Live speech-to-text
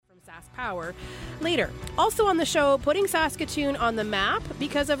fast power later. Also on the show, putting Saskatoon on the map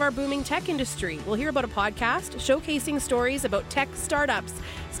because of our booming tech industry. We'll hear about a podcast showcasing stories about tech startups.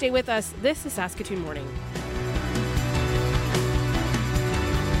 Stay with us. This is Saskatoon Morning.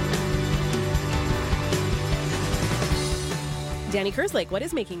 Danny Kerslake, what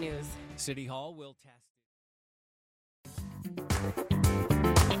is making news? City Hall will test.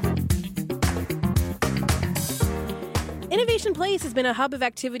 Innovation Place has been a hub of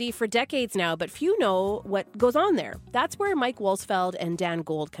activity for decades now, but few know what goes on there. That's where Mike Wolsfeld and Dan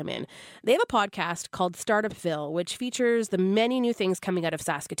Gold come in. They have a podcast called Startupville, which features the many new things coming out of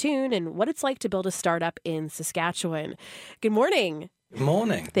Saskatoon and what it's like to build a startup in Saskatchewan. Good morning. Good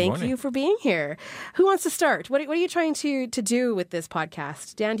morning. Thank you for being here. Who wants to start? What are you trying to do with this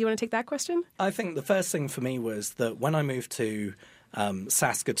podcast? Dan, do you want to take that question? I think the first thing for me was that when I moved to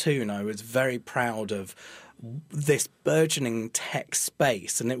Saskatoon, I was very proud of this burgeoning tech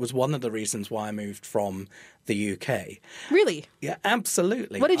space, and it was one of the reasons why I moved from the UK. Really? Yeah,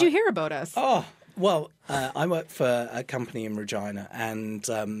 absolutely. What did you hear about us? Well, I work for a company in Regina, and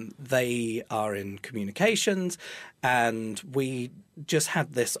they are in communications, and we just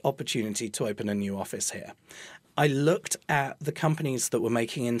had this opportunity to open a new office here. I looked at the companies that were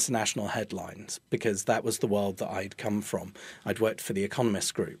making international headlines because that was the world that I'd come from. I'd worked for the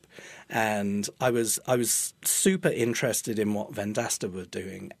Economist Group, and I was super interested in what Vendasta were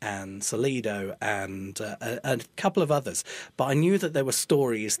doing and Solido and a couple of others. But I knew that there were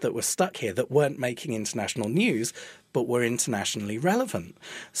stories that were stuck here that weren't making international news, but were internationally relevant.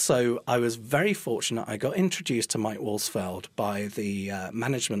 So I was very fortunate. I got introduced to Mike Wolsfeld by the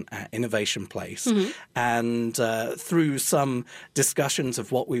management at Innovation Place. Mm-hmm. And through some discussions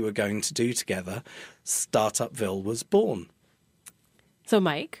of what we were going to do together, Startupville was born. So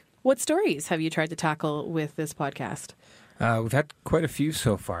Mike, what stories have you tried to tackle with this podcast? We've had quite a few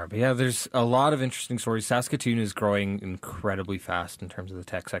so far, but yeah, there's a lot of interesting stories. Saskatoon is growing incredibly fast in terms of the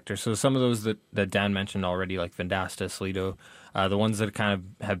tech sector. So some of those that Dan mentioned already, like Vendasta, Solido, the ones that kind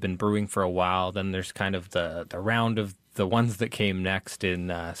of have been brewing for a while. Then there's kind of the round of the ones that came next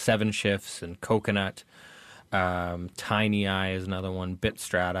in Seven Shifts and Coconut. Tiny Eye is another one,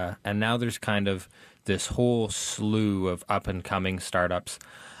 Bitstrata. And now there's kind of this whole slew of up-and-coming startups,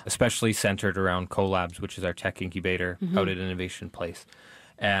 especially centered around Collabs, which is our tech incubator out at Innovation Place.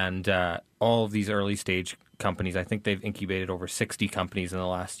 And all of these early-stage companies, I think they've incubated over 60 companies in the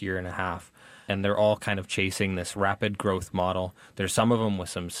last year and a half. And they're all kind of chasing this rapid growth model. There's some of them with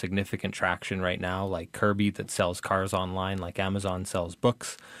some significant traction right now, like Kirby that sells cars online, like Amazon sells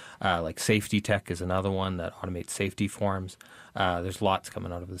books. Like Safety Tech is another one that automates safety forms. There's lots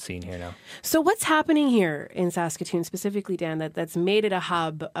coming out of the scene here now. So what's happening here in Saskatoon specifically, Dan, that's made it a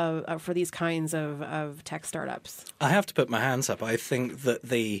hub for these kinds of tech startups? I have to put my hands up. I think that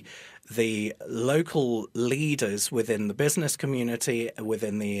the local leaders within the business community,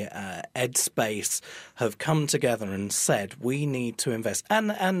 within the ed space, have come together and said we need to invest.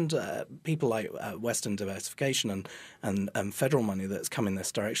 And people like Western Diversification and federal money that's come in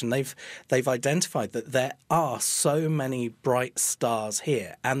this direction, they've identified that there are so many bright stars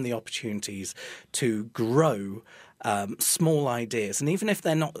here and the opportunities to grow small ideas. And even if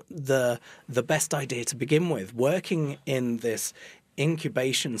they're not the best idea to begin with, working in this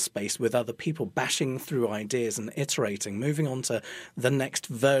incubation space with other people, bashing through ideas and iterating, moving on to the next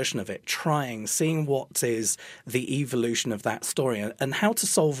version of it, trying, seeing what is the evolution of that story and how to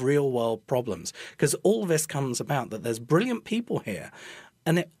solve real world problems. Because all this comes about that there's brilliant people here,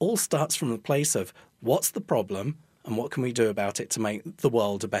 and it all starts from the place of what's the problem and what can we do about it to make the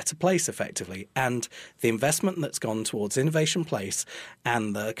world a better place effectively. And the investment that's gone towards Innovation Place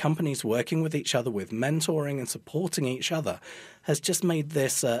and the companies working with each other with mentoring and supporting each other has just made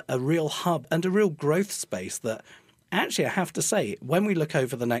this a real hub and a real growth space that actually, I have to say, when we look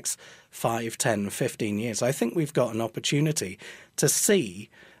over the next 5, 10, 15 years, I think we've got an opportunity to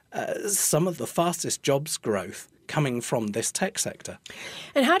see some of the fastest jobs growth coming from this tech sector.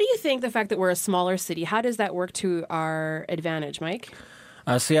 And how do you think the fact that we're a smaller city, how does that work to our advantage, Mike?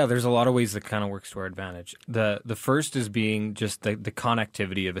 There's a lot of ways that kind of works to our advantage. The first is being just the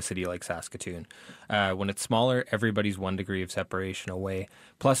connectivity of a city like Saskatoon. When it's smaller, everybody's 1 degree of separation away.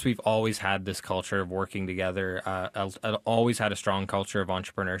 Plus, we've always had this culture of working together, always had a strong culture of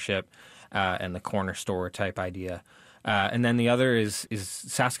entrepreneurship and the corner store type idea. And then the other is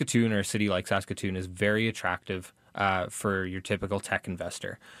Saskatoon, or a city like Saskatoon, is very attractive for your typical tech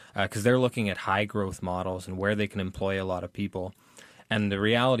investor because they're looking at high growth models and where they can employ a lot of people. And the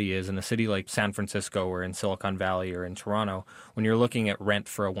reality is, in a city like San Francisco or in Silicon Valley or in Toronto, when you're looking at rent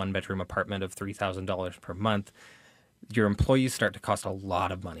for a 1-bedroom apartment of $3,000 per month, your employees start to cost a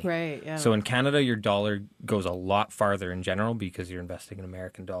lot of money. Right, yeah. So in Canada, your dollar goes a lot farther in general because you're investing an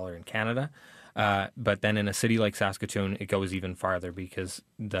American dollar in Canada. But then in a city like Saskatoon, it goes even farther because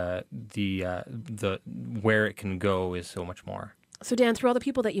the where it can go is so much more. So Dan, through all the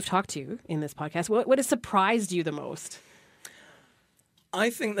people that you've talked to in this podcast, what has surprised you the most? I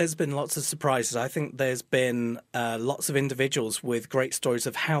think there's been lots of surprises. I think there's been lots of individuals with great stories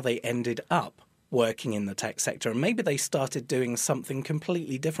of how they ended up working in the tech sector, and maybe they started doing something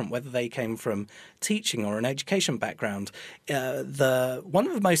completely different, whether they came from teaching or an education background. One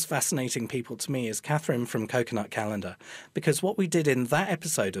of the most fascinating people to me is Catherine from Coconut Calendar, because what we did in that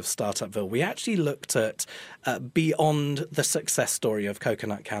episode of Startupville, we actually looked at beyond the success story of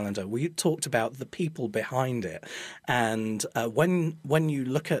Coconut Calendar. We talked about the people behind it, and when you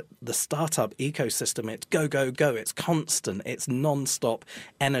look at the startup ecosystem, it's go, go, go. It's constant. It's non-stop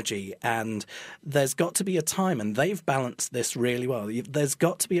energy, and there's got to be a time, and they've balanced this really well. There's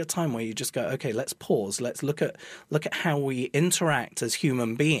got to be a time where you just go, okay, let's pause. Let's look at how we interact as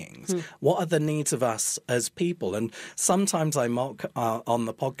human beings. What are the needs of us as people? And sometimes I mock on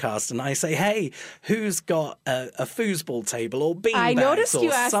the podcast and I say, hey, who's got a foosball table or beanbags I noticed or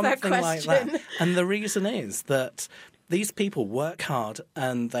you asked something that question. like that? And the reason is that these people work hard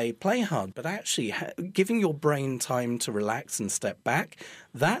and they play hard, but actually giving your brain time to relax and step back,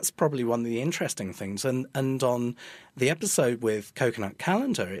 that's probably one of the interesting things. And on the episode with Coconut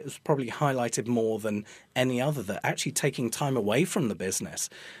Calendar, it was probably highlighted more than any other that actually taking time away from the business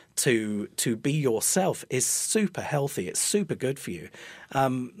to be yourself is super healthy. It's super good for you.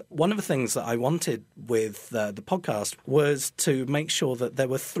 One of the things that I wanted with the podcast was to make sure that there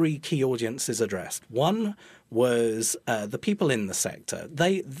were 3 key audiences addressed. One was the people in the sector.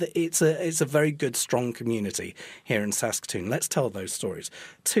 It's a very good, strong community here in Saskatoon. Let's tell those stories.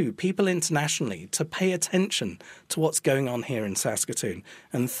 2, people internationally to pay attention to what's going on here in Saskatoon.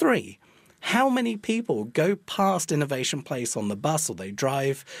 And 3, how many people go past Innovation Place on the bus or they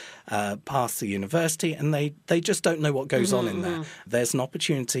drive past the university and they just don't know what goes on in there? There's an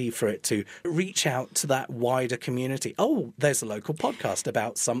opportunity for it to reach out to that wider community. Oh, there's a local podcast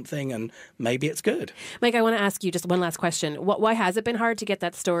about something and maybe it's good. Mike, I want to ask you just one last question. Why has it been hard to get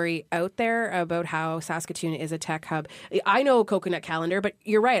that story out there about how Saskatoon is a tech hub? I know Coconut Calendar, but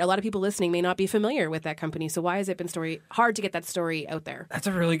you're right. A lot of people listening may not be familiar with that company. So why has it been hard to get that story out there? That's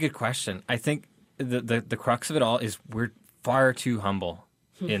a really good question. I think the crux of it all is we're far too humble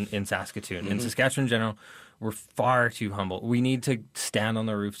in Saskatoon. In Saskatchewan in general, we're far too humble. We need to stand on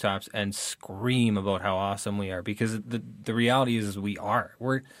the rooftops and scream about how awesome we are, because the reality is we are.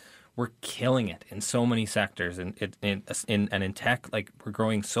 We're killing it in so many sectors, and in tech, like we're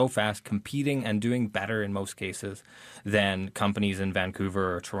growing so fast, competing and doing better in most cases than companies in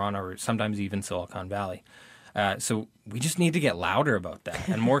Vancouver or Toronto or sometimes even Silicon Valley. So we just need to get louder about that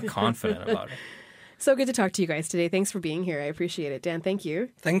and more confident about it. So good to talk to you guys today. Thanks for being here. I appreciate it. Dan, thank you.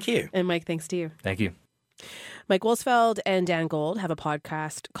 Thank you. And Mike, thanks to you. Thank you. Mike Wohlsfeld and Dan Gold have a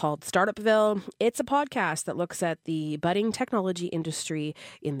podcast called Startupville. It's a podcast that looks at the budding technology industry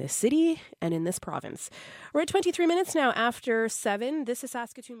in this city and in this province. We're at 23 minutes now after 7. This is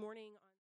Saskatoon Morning.